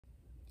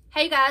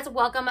Hey guys,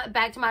 welcome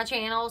back to my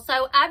channel.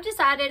 So I've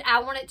decided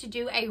I wanted to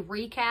do a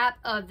recap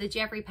of the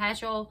Geoffrey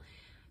Paschel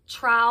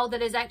trial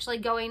that is actually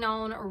going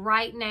on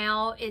right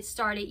now. It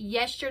started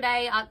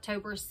yesterday,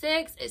 October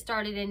 6th. It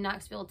started in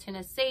Knoxville,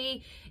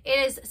 Tennessee.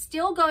 It is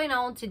still going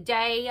on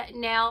today.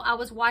 Now, I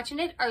was watching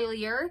it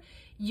earlier.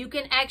 You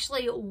can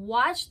actually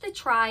watch the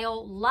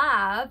trial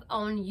live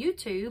on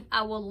YouTube.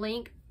 I will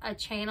link a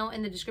channel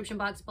in the description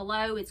box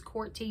below. It's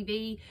Court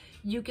TV.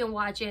 You can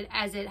watch it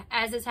as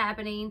it's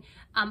happening.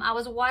 I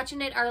was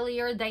watching it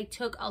earlier. They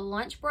took a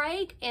lunch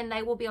break, and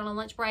they will be on a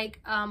lunch break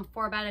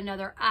for about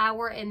another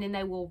hour, and then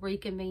they will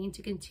reconvene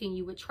to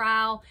continue with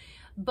trial.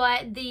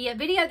 But the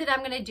video that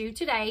I'm going to do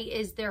today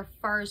is their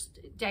first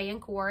day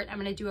in court. I'm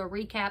going to do a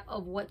recap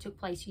of what took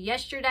place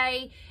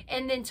yesterday,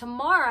 and then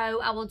tomorrow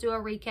I will do a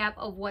recap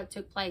of what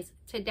took place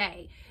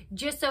today,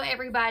 just so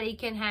everybody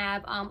can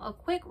have a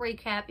quick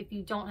recap if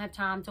you don't have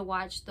time to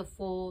watch the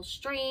full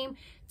stream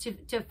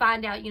to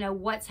find out, you know,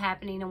 what's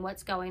happening and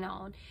what's going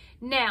on.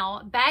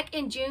 Now, back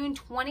in June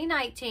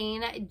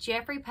 2019,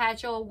 Geoffrey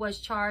Paschel was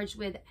charged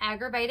with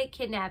aggravated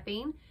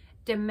kidnapping,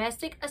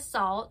 domestic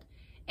assault,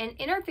 and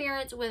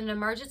interference with an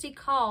emergency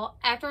call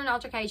after an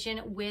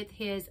altercation with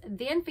his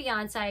then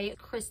fiancee,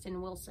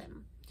 Kristen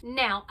Wilson.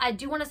 Now, I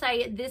do want to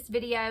say this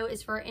video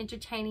is for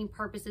entertaining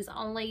purposes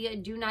only.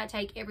 Do not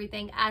take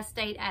everything I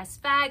state as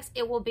facts.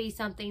 It will be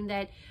something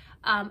that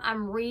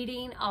I'm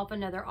reading off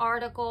another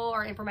article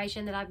or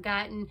information that I've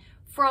gotten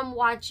from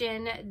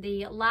watching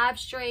the live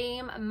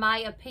stream. My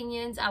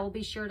opinions, I will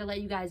be sure to let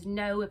you guys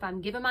know if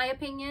I'm giving my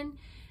opinion.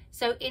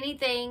 So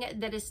anything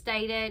that is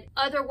stated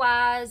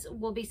otherwise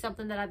will be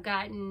something that I've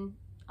gotten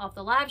off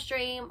the live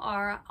stream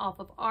or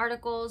off of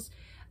articles.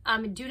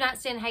 Do not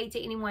send hate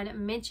to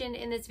anyone mentioned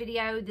in this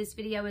video. This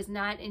video is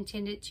not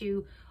intended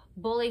to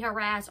bully,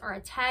 harass, or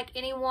attack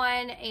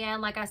anyone. And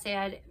like I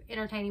said,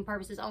 entertaining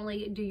purposes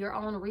only. Do your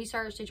own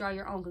research to draw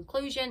your own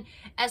conclusion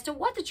as to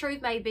what the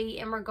truth may be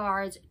in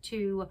regards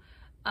to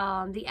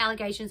the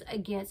allegations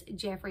against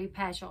Geoffrey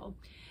Paschel.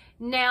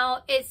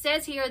 Now, it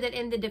says here that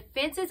in the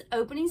defense's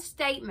opening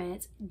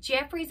statements,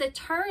 Geoffrey's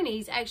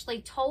attorneys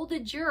actually told the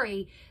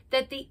jury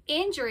that the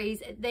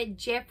injuries that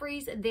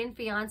Geoffrey's then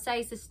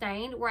fiancée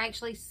sustained were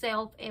actually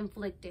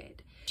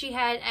self-inflicted. She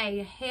had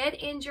a head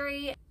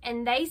injury,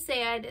 and they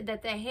said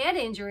that the head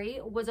injury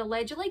was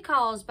allegedly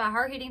caused by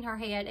her hitting her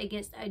head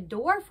against a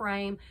door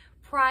frame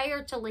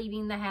prior to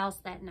leaving the house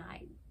that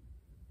night.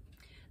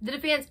 The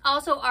defense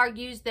also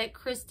argues that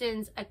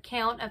Kristen's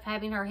account of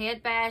having her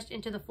head bashed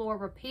into the floor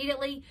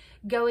repeatedly,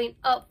 going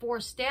up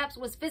 4 steps,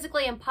 was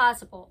physically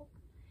impossible.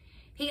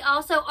 He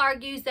also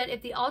argues that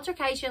if the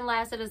altercation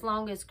lasted as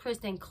long as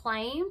Kristen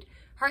claimed,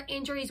 her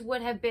injuries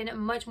would have been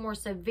much more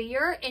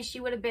severe and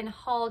she would have been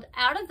hauled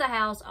out of the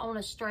house on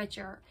a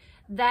stretcher.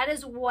 That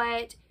is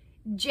what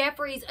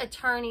Geoffrey's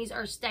attorneys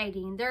are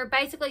stating. They're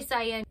basically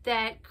saying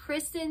that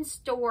Kristen's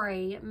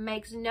story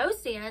makes no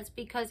sense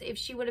because if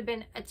she would have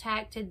been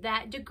attacked to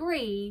that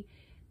degree,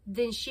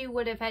 then she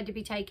would have had to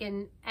be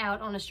taken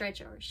out on a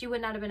stretcher. She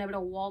would not have been able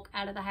to walk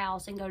out of the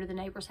house and go to the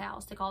neighbor's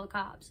house to call the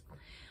cops.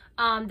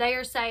 They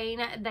are saying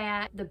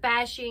that the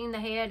bashing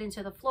the head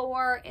into the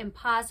floor,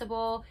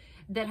 impossible,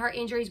 that her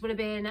injuries would have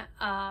been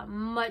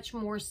much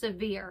more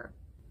severe.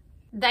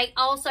 They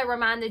also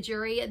remind the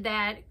jury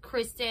that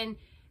Kristen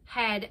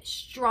had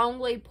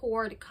strongly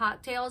poured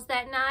cocktails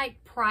that night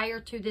prior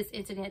to this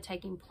incident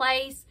taking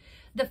place.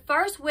 The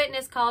first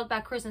witness called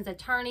by Kristen's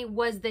attorney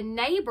was the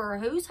neighbor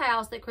whose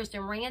house that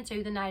Kristen ran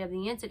to the night of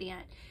the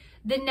incident.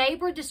 The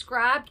neighbor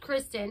described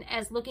Kristen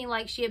as looking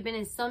like she had been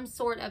in some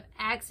sort of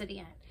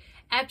accident.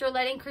 After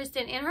letting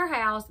Kristen in her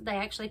house, they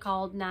actually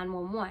called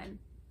 911.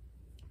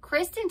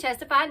 Kristen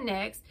testified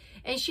next,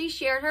 and she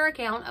shared her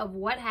account of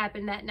what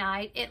happened that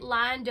night. It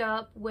lined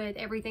up with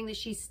everything that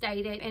she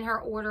stated in her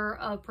order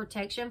of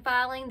protection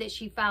filing that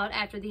she filed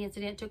after the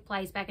incident took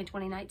place back in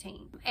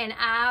 2019. And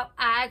I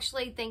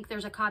actually think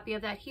there's a copy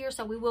of that here,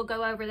 so we will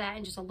go over that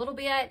in just a little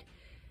bit.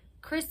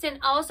 Kristen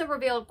also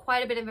revealed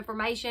quite a bit of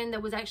information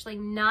that was actually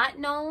not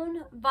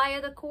known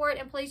via the court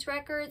and police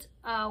records,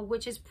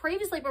 which has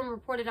previously been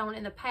reported on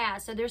in the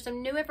past. So there's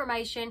some new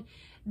information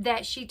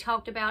that she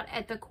talked about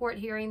at the court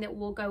hearing that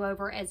we'll go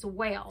over as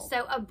well.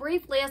 So a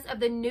brief list of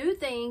the new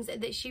things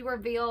that she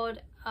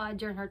revealed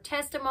during her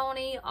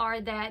testimony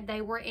are that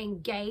they were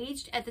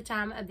engaged at the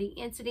time of the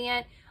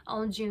incident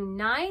on June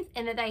 9th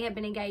and that they have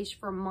been engaged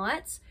for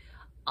months.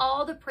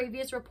 All the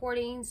previous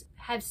reportings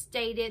have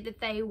stated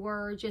that they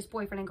were just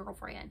boyfriend and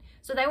girlfriend.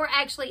 So they were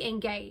actually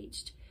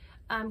engaged.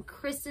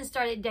 Kristen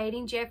started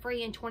dating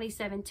Geoffrey in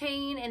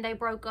 2017 and they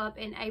broke up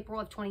in April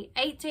of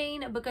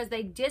 2018 because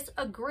they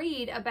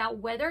disagreed about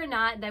whether or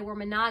not they were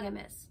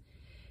monogamous.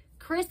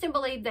 Kristen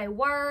believed they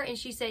were, and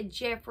she said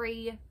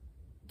Geoffrey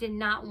did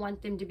not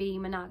want them to be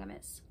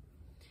monogamous.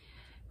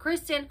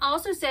 Kristen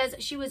also says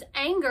she was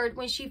angered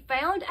when she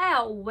found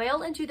out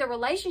well into the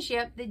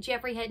relationship that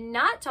Geoffrey had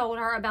not told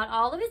her about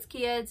all of his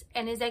kids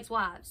and his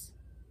ex-wives.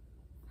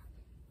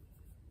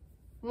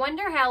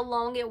 Wonder how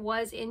long it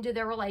was into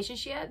their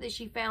relationship that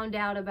she found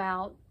out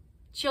about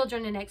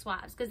children and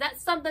ex-wives, because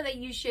that's something that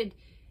you should,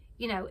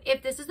 you know,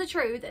 if this is the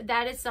truth,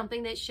 that is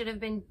something that should have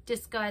been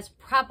discussed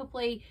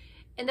probably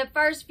in the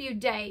first few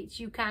dates.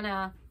 You kind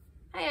of,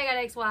 hey, I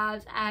got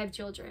ex-wives, I have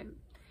children.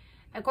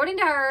 According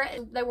to her,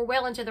 they were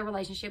well into the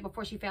relationship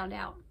before she found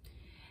out.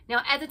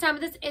 Now, at the time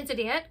of this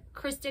incident,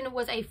 Kristen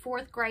was a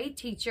 4th grade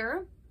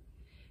teacher.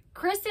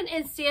 Kristen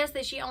insists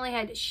that she only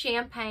had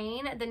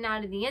champagne the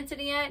night of the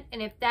incident,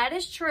 and if that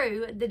is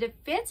true, the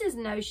defense's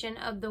notion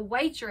of the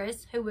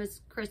waitress, who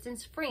was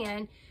Kristen's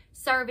friend,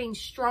 serving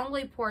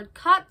strongly poured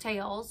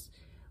cocktails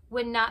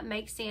would not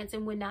make sense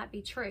and would not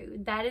be true.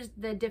 That is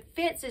the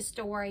defense's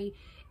story,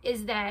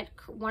 is that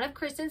one of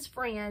Kristen's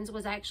friends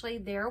was actually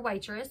their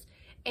waitress,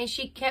 and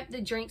she kept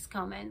the drinks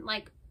coming,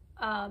 like,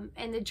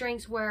 and the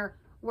drinks were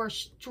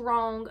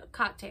strong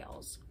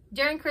cocktails.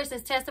 During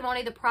Kristen's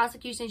testimony, the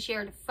prosecution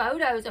shared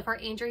photos of her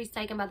injuries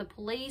taken by the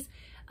police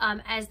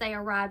as they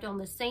arrived on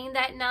the scene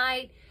that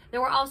night.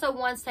 There were also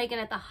ones taken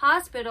at the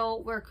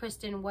hospital where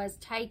Kristen was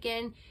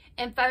taken,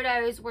 and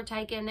photos were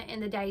taken in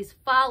the days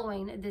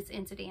following this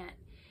incident.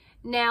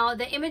 Now,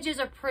 the images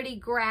are pretty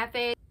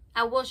graphic.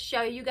 I will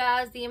show you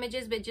guys the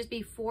images, but just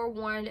be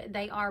forewarned,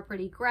 they are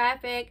pretty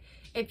graphic.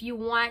 If you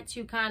want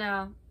to kind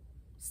of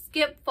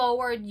skip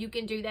forward, you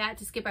can do that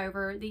to skip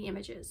over the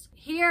images.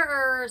 Here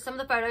are some of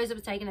the photos that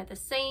was taken at the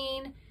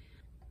scene.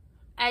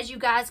 As you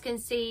guys can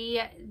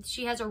see,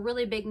 she has a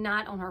really big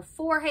knot on her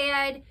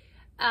forehead.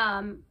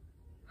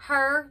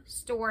 Her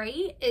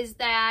story is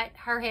that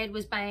her head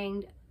was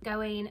banged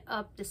going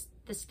up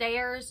the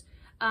stairs,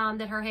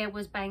 that her head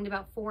was banged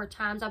about 4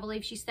 times, I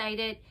believe she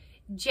stated.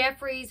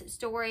 Geoffrey's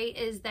story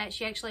is that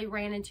she actually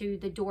ran into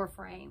the door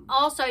frame.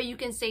 Also, you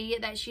can see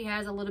that she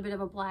has a little bit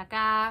of a black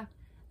eye.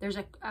 There's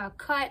a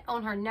cut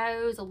on her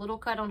nose, a little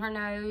cut on her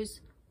nose.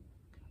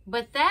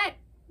 But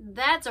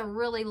that's a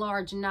really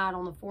large knot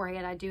on the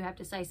forehead, I do have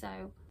to say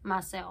so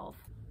myself.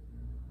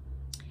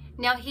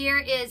 Now, here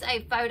is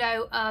a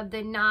photo of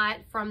the knot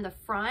from the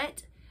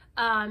front.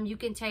 You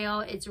can tell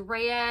it's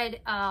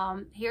red.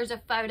 Here's a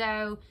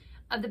photo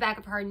of the back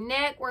of her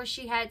neck where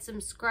she had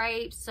some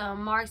scrapes,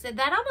 some marks.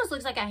 That almost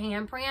looks like a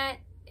handprint,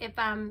 if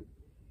I'm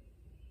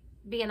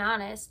being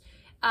honest.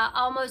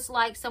 Almost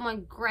like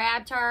someone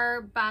grabbed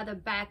her by the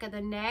back of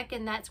the neck,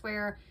 and that's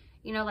where,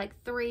 you know, like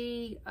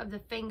 3 of the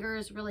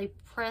fingers really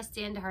pressed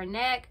into her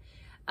neck.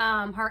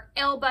 Her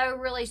elbow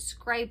really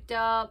scraped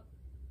up,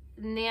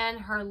 and then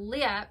her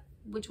lip,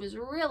 which was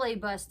really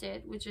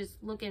busted, which is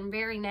looking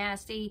very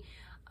nasty.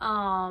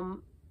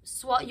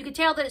 You could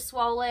tell that it's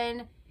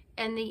swollen,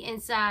 and the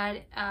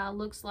inside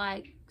looks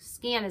like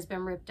skin has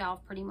been ripped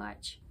off pretty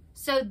much.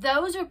 So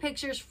those are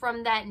pictures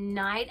from that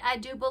night, I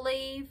do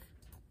believe.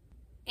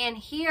 And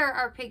here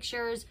are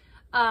pictures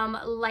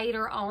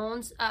later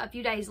on, a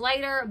few days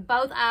later.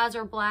 Both eyes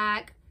are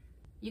black.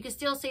 You can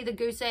still see the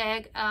goose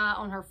egg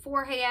on her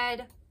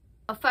forehead.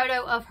 A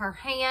photo of her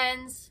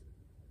hands,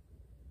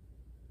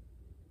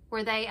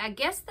 where I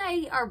guess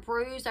they are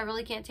bruised. I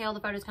really can't tell.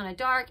 The photo's kind of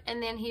dark.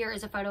 And then here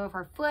is a photo of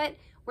her foot,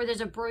 where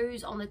there's a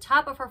bruise on the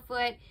top of her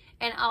foot,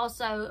 and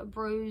also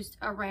bruised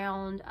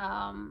around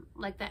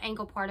like the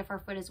ankle part of her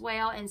foot as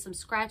well, and some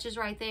scratches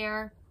right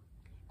there.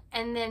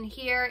 And then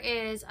here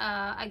is,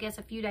 I guess,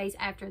 a few days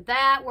after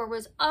that, where it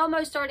was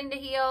almost starting to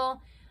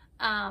heal.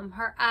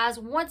 Her eyes,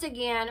 once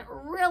again,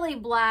 really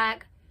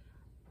black.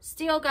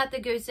 Still got the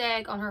goose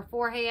egg on her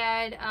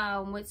forehead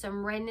with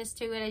some redness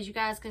to it, as you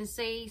guys can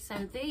see.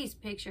 So these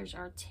pictures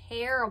are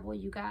terrible,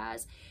 you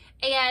guys.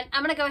 And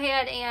I'm going to go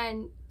ahead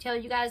and tell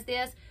you guys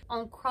this.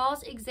 On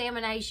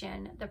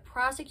cross-examination, the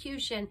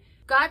prosecution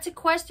got to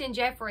question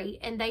Geoffrey,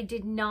 and they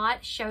did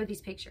not show these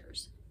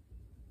pictures.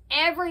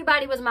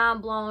 Everybody was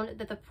mind blown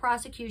that the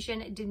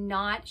prosecution did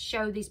not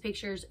show these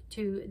pictures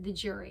to the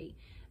jury.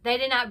 They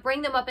did not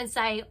bring them up and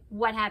say,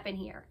 what happened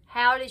here?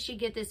 How did she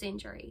get this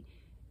injury?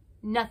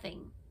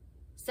 Nothing.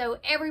 So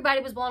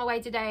everybody was blown away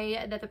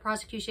today that the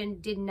prosecution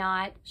did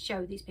not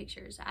show these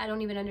pictures. I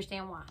don't even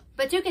understand why.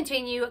 But to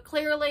continue,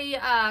 clearly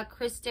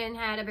Kristen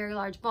had a very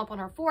large bump on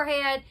her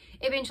forehead.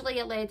 Eventually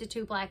it led to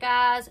 2 black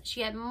eyes.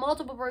 She had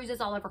multiple bruises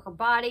all over her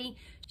body.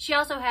 She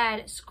also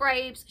had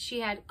scrapes.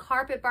 She had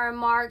carpet burn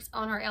marks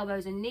on her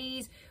elbows and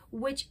knees,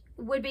 which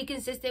would be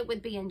consistent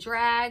with being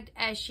dragged,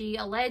 as she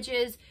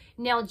alleges.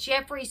 Now,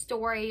 Geoffrey's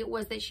story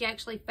was that she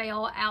actually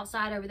fell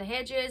outside over the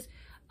hedges.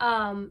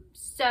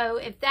 So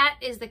if that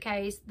is the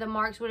case, the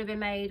marks would have been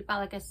made by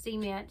like a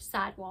cement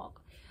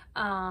sidewalk.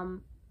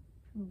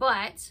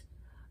 But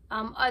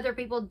other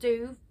people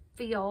do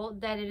feel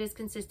that it is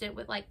consistent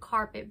with like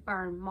carpet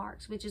burn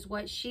marks, which is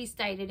what she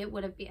stated it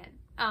would have been.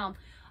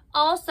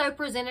 Also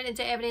presented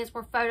into evidence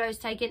were photos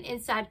taken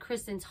inside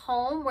Kristen's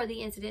home where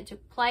the incident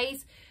took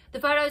place. The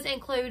photos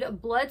include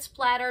blood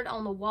splattered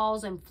on the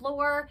walls and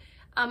floor.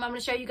 I'm going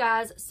to show you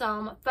guys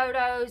some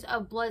photos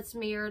of blood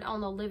smeared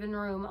on the living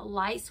room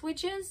light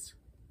switches.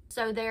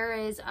 So there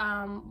is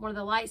one of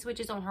the light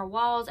switches on her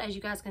walls. As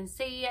you guys can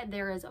see,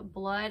 there is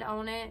blood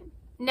on it.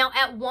 Now,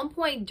 at one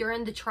point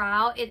during the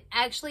trial, it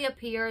actually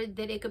appeared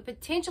that it could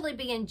potentially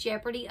be in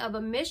jeopardy of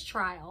a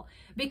mistrial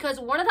because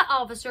one of the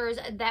officers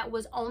that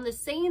was on the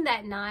scene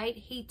that night,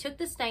 he took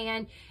the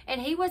stand and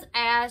he was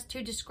asked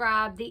to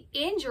describe the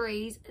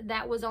injuries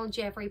that was on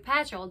Geoffrey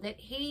Paschel, that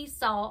he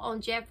saw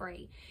on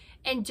Geoffrey.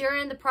 And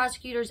during the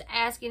prosecutors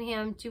asking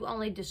him to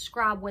only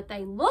describe what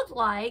they looked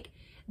like,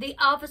 the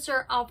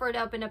officer offered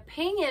up an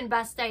opinion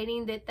by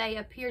stating that they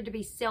appeared to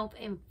be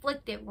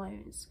self-inflicted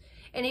wounds.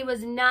 And he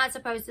was not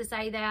supposed to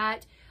say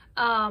that.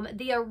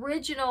 The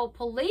original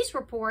police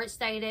report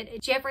stated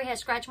Geoffrey had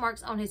scratch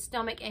marks on his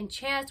stomach and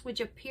chest,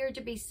 which appeared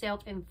to be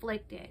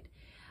self-inflicted.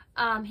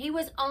 He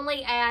was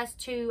only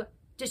asked to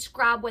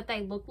describe what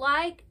they looked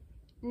like,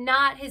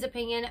 not his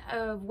opinion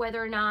of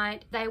whether or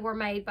not they were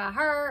made by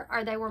her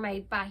or they were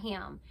made by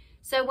him.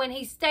 So when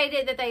he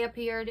stated that they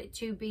appeared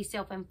to be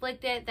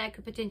self-inflicted, that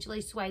could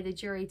potentially sway the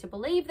jury to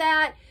believe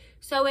that.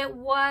 So it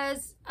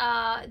was,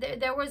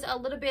 there was a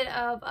little bit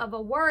of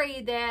a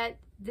worry that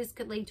this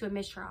could lead to a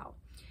mistrial.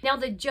 Now,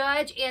 the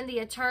judge and the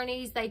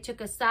attorneys, they took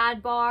a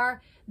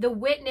sidebar. The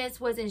witness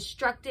was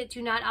instructed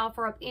to not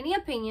offer up any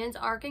opinions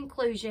or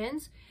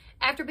conclusions.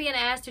 After being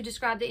asked to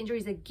describe the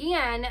injuries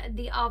again,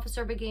 the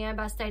officer began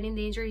by stating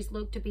the injuries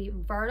looked to be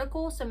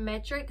vertical,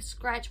 symmetric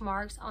scratch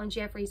marks on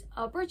Geoffrey's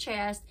upper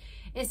chest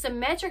and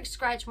symmetric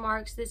scratch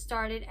marks that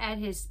started at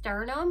his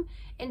sternum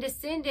and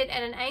descended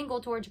at an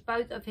angle towards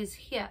both of his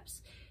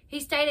hips. He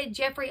stated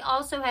Geoffrey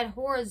also had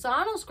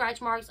horizontal scratch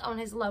marks on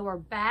his lower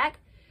back.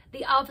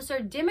 The officer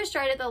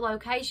demonstrated the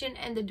location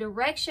and the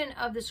direction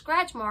of the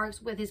scratch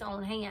marks with his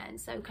own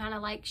hand. So kind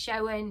of like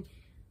showing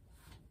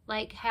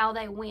like how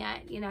they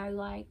went, you know,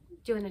 like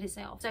doing it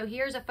himself. So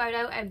here's a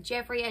photo of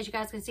Geoffrey. As you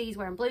guys can see, he's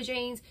wearing blue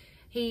jeans.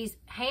 He's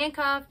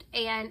handcuffed,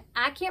 and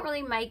I can't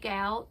really make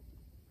out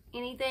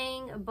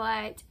anything,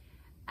 but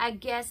I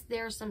guess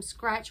there's some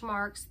scratch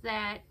marks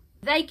that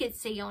they could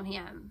see on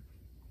him.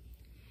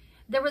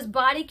 There was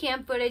body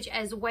cam footage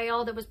as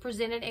well that was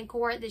presented in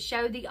court that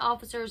showed the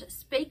officers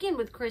speaking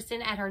with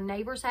Kristen at her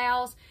neighbor's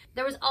house.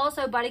 There was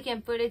also body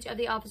cam footage of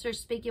the officers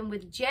speaking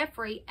with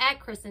Geoffrey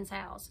at Kristen's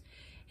house.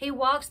 He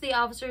walks the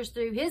officers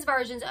through his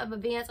versions of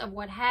events of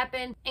what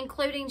happened,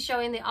 including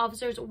showing the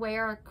officers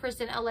where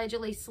Kristen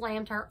allegedly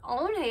slammed her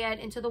own head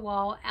into the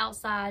wall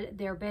outside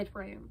their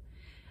bedroom.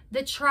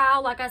 The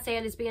trial, like I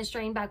said, is being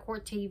streamed by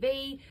Court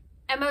TV,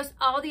 and most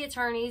all the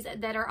attorneys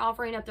that are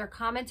offering up their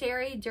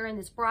commentary during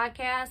this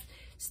broadcast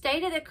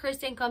stated that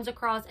Kristen comes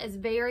across as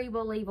very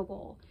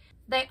believable.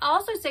 They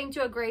also seem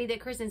to agree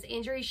that Kristen's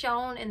injuries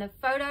shown in the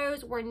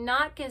photos were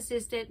not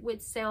consistent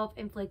with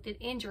self-inflicted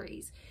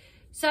injuries.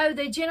 So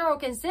the general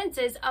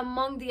consensus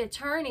among the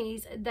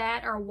attorneys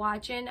that are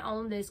watching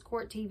on this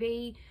Court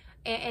TV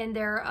and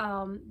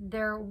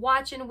they're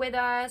watching with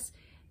us,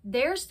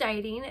 they're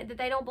stating that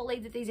they don't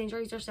believe that these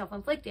injuries are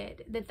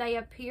self-inflicted, that they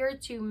appear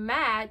to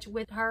match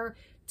with her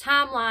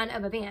timeline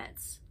of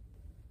events.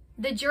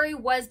 The jury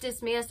was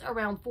dismissed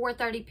around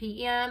 4:30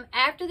 p.m.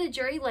 After the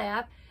jury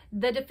left,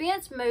 the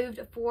defense moved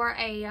for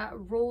a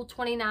Rule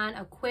 29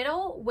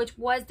 acquittal, which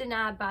was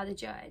denied by the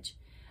judge.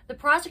 The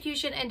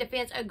prosecution and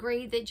defense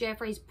agreed that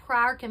Geoffrey's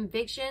prior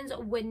convictions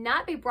would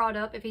not be brought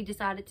up if he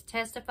decided to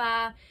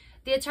testify.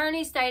 The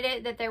attorney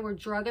stated that there were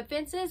drug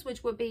offenses,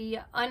 which would be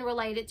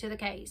unrelated to the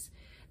case.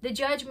 The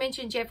judge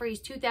mentioned Geoffrey's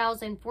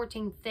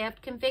 2014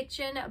 theft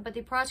conviction, but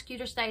the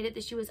prosecutor stated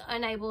that she was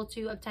unable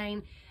to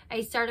obtain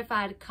a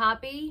certified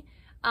copy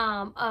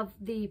of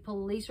the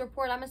police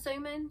report, I'm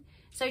assuming.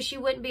 So she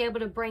wouldn't be able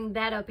to bring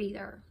that up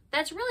either.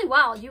 That's really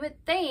wild. You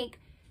would think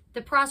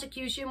the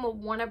prosecution would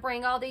want to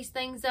bring all these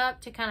things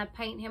up to kind of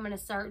paint him in a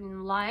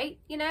certain light,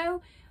 you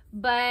know,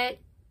 but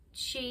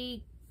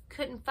she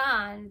couldn't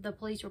find the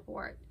police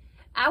report.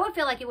 I would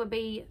feel like it would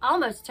be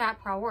almost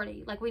top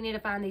priority. Like, we need to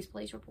find these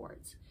police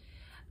reports.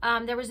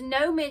 There was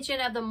no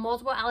mention of the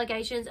multiple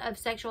allegations of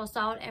sexual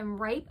assault and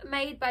rape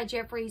made by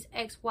Geoffrey's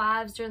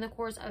ex-wives during the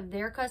course of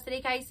their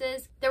custody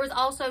cases. There was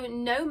also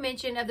no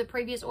mention of the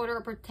previous order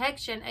of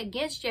protection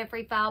against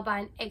Geoffrey filed by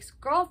an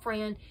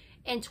ex-girlfriend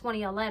in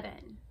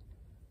 2011,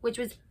 which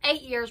was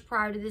 8 years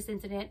prior to this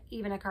incident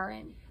even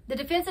occurring. The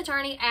defense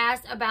attorney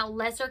asked about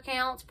lesser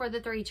counts for the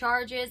 3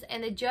 charges,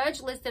 and the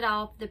judge listed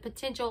off the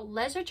potential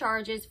lesser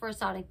charges for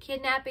assault and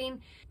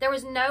kidnapping. There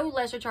was no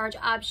lesser charge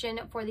option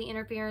for the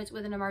interference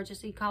with an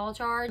emergency call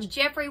charge.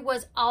 Geoffrey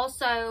was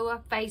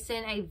also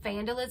facing a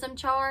vandalism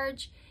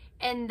charge,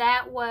 and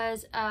that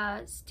was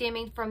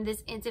stemming from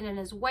this incident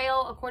as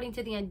well. According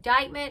to the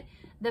indictment,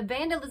 the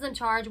vandalism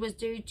charge was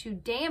due to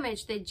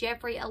damage that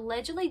Geoffrey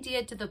allegedly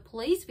did to the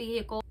police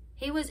vehicle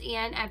he was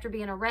in after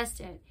being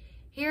arrested.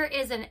 Here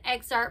is an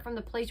excerpt from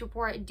the police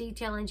report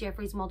detailing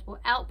Geoffrey's multiple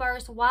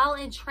outbursts while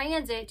in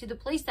transit to the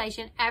police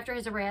station after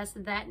his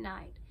arrest that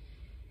night.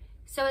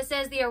 So it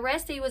says the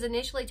arrestee was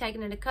initially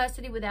taken into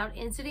custody without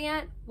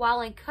incident.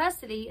 While in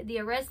custody, the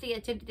arrestee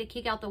attempted to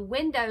kick out the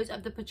windows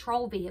of the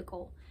patrol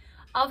vehicle.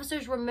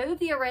 Officers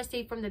removed the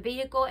arrestee from the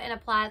vehicle and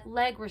applied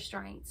leg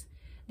restraints.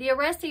 The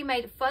arrestee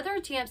made further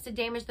attempts to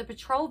damage the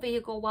patrol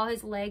vehicle while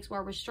his legs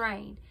were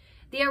restrained.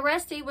 The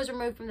arrestee was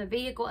removed from the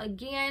vehicle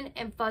again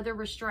and further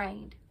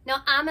restrained.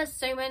 Now, I'm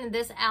assuming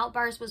this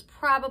outburst was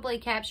probably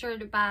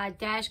captured by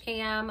dash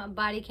cam,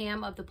 body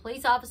cam of the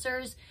police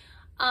officers.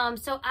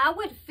 So I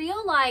would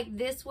feel like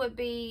this would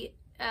be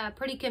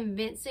pretty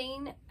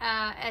convincing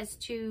as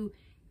to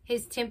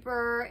his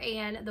temper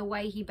and the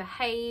way he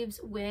behaves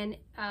when,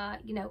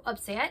 you know,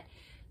 upset.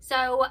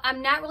 So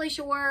I'm not really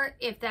sure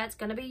if that's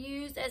going to be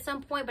used at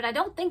some point, but I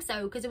don't think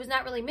so because it was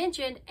not really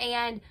mentioned.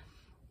 And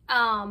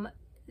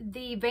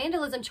the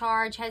vandalism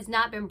charge has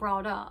not been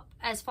brought up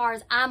as far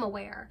as I'm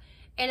aware.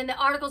 And in the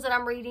articles that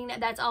I'm reading,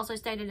 that's also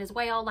stated as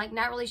well. Like,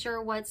 not really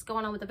sure what's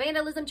going on with the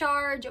vandalism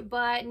charge,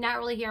 but not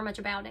really hearing much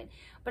about it.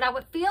 But I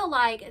would feel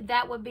like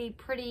that would be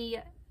pretty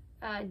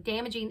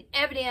damaging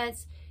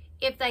evidence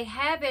if they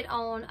have it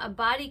on a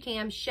body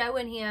cam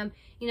showing him,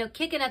 you know,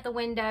 kicking at the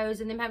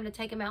windows and them having to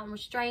take him out and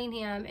restrain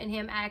him and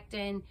him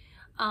acting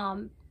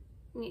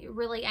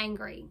really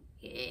angry.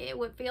 It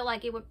would feel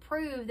like it would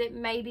prove that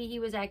maybe he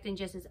was acting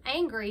just as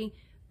angry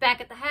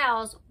back at the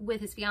house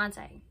with his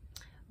fiance.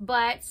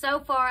 But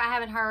so far, I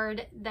haven't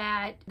heard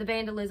that the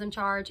vandalism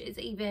charge is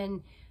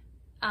even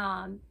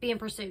being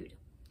pursued.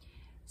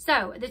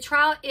 So the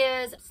trial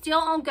is still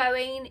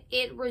ongoing.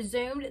 It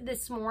resumed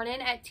this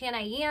morning at 10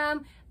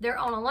 a.m. They're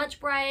on a lunch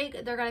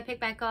break. They're going to pick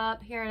back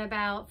up here in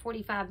about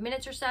 45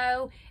 minutes or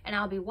so, and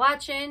I'll be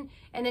watching.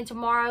 And then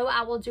tomorrow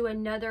I will do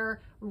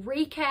another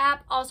recap.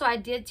 Also, I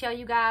did tell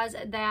you guys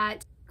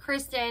that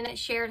Kristen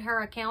shared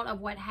her account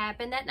of what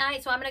happened that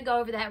night, so I'm going to go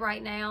over that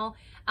right now.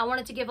 I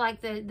wanted to give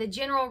like the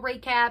general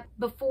recap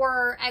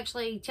before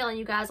actually telling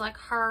you guys like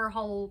her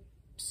whole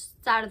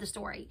side of the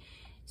story.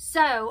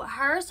 So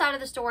her side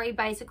of the story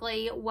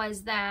basically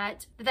was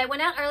that they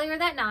went out earlier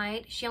that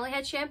night. She only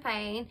had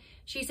champagne.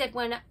 She said,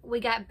 when we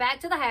got back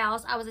to the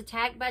house, I was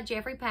attacked by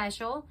Geoffrey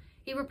Paschel.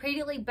 He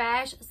repeatedly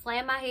bashed,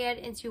 slammed my head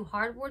into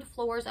hardwood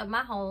floors of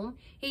my home.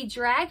 He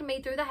dragged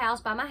me through the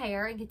house by my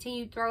hair and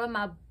continued throwing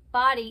my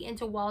body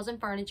into walls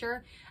and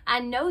furniture. I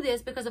know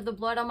this because of the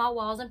blood on my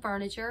walls and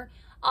furniture.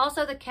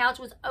 Also, the couch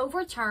was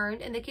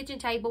overturned and the kitchen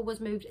table was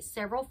moved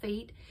several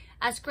feet.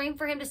 I screamed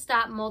for him to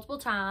stop multiple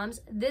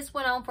times. This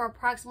went on for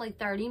approximately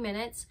 30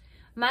 minutes.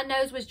 My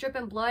nose was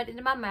dripping blood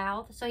into my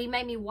mouth, so he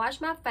made me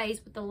wash my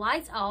face with the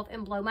lights off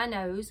and blow my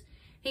nose.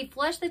 He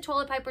flushed the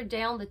toilet paper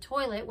down the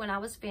toilet when I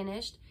was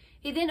finished.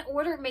 He then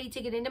ordered me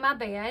to get into my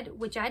bed,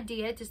 which I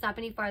did to stop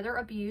any further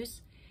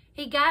abuse.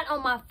 He got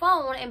on my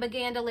phone and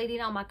began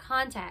deleting all my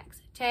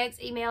contacts,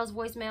 texts, emails,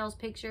 voicemails,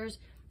 pictures,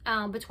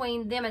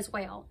 between them as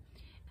well.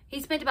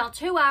 He spent about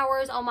 2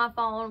 hours on my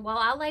phone while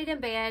I laid in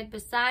bed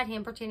beside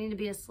him pretending to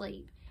be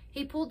asleep.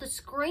 He pulled the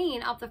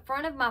screen off the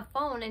front of my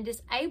phone and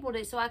disabled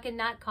it so I could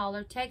not call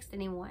or text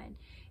anyone.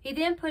 He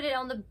then put it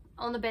on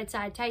the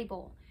bedside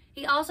table.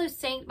 He also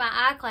synced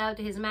my iCloud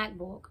to his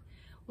MacBook.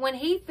 When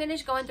he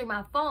finished going through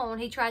my phone,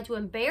 he tried to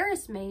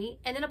embarrass me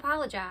and then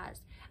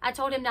apologized. I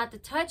told him not to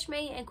touch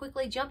me and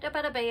quickly jumped up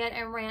out of bed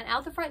and ran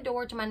out the front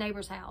door to my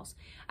neighbor's house.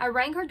 I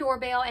rang her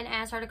doorbell and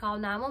asked her to call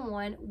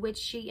 911, which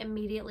she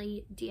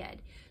immediately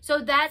did. So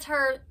that's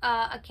her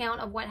account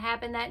of what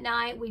happened that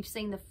night. We've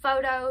seen the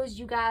photos.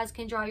 You guys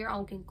can draw your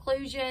own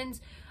conclusions.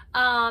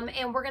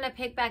 And we're going to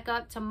pick back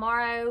up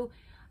tomorrow.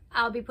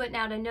 I'll be putting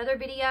out another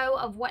video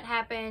of what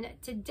happened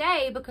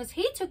today because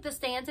he took the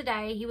stand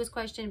today. He was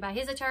questioned by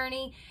his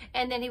attorney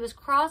and then he was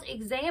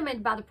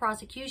cross-examined by the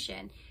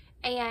prosecution.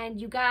 And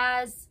you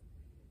guys,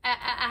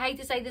 I hate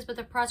to say this, but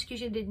the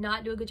prosecution did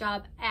not do a good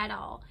job at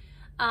all.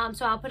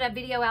 So I'll put a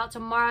video out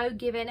tomorrow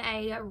giving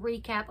a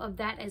recap of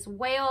that as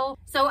well.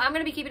 So I'm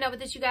going to be keeping up with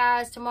this, you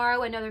guys.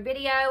 Tomorrow, another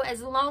video.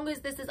 As long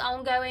as this is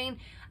ongoing,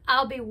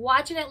 I'll be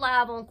watching it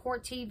live on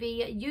Court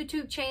TV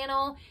YouTube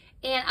channel.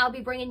 And I'll be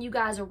bringing you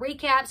guys a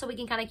recap so we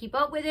can kind of keep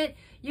up with it.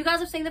 You guys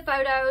have seen the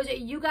photos.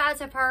 You guys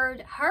have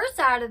heard her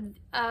side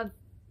of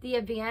the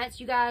events.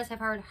 You guys have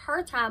heard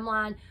her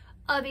timeline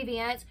of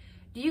events.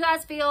 Do you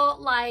guys feel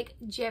like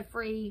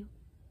Geoffrey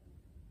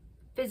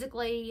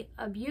physically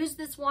abused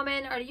this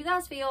woman, or do you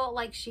guys feel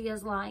like she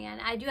is lying?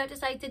 I do have to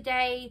say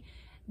today,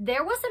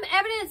 there was some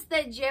evidence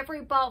that Geoffrey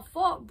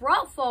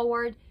brought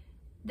forward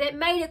that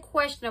made it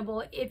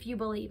questionable if you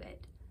believe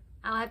it.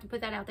 I'll have to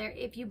put that out there.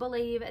 If you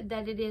believe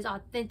that it is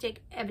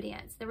authentic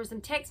evidence. There were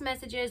some text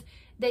messages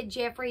that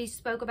Geoffrey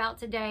spoke about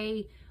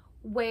today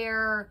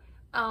where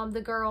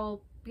the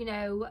girl, you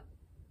know,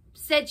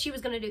 said she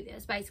was going to do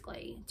this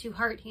basically to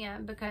hurt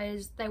him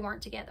because they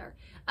weren't together.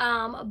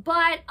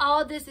 But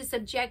all this is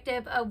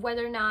subjective of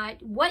whether or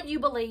not what you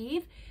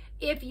believe.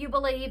 If you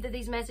believe that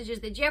these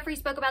messages that Geoffrey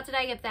spoke about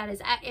today,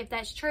 if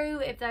that's true,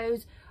 if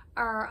those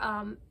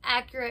are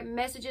accurate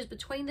messages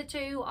between the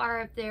two,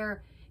 or if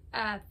they're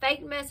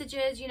fake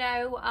messages, you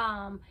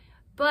know.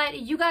 But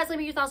you guys leave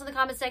me your thoughts in the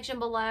comment section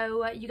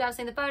below. You guys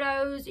seen the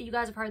photos. You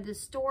guys have heard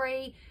this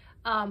story,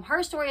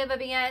 her story of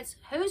events.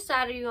 Whose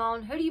side are you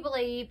on? Who do you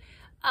believe?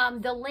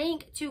 The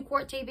link to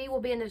Court TV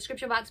will be in the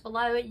description box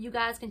below. You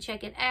guys can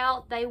check it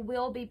out. They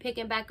will be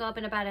picking back up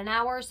in about an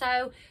hour or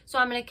so. So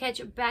I'm going to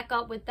catch back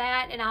up with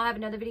that. And I'll have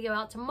another video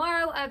out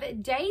tomorrow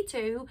of day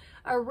 2,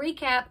 a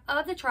recap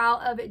of the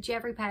trial of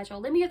Geoffrey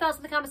Paschel. Leave me your thoughts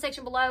in the comment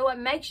section below.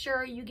 Make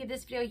sure you give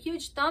this video a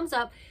huge thumbs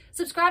up.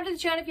 Subscribe to the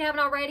channel if you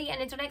haven't already.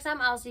 And until next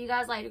time, I'll see you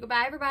guys later.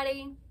 Goodbye,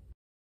 everybody.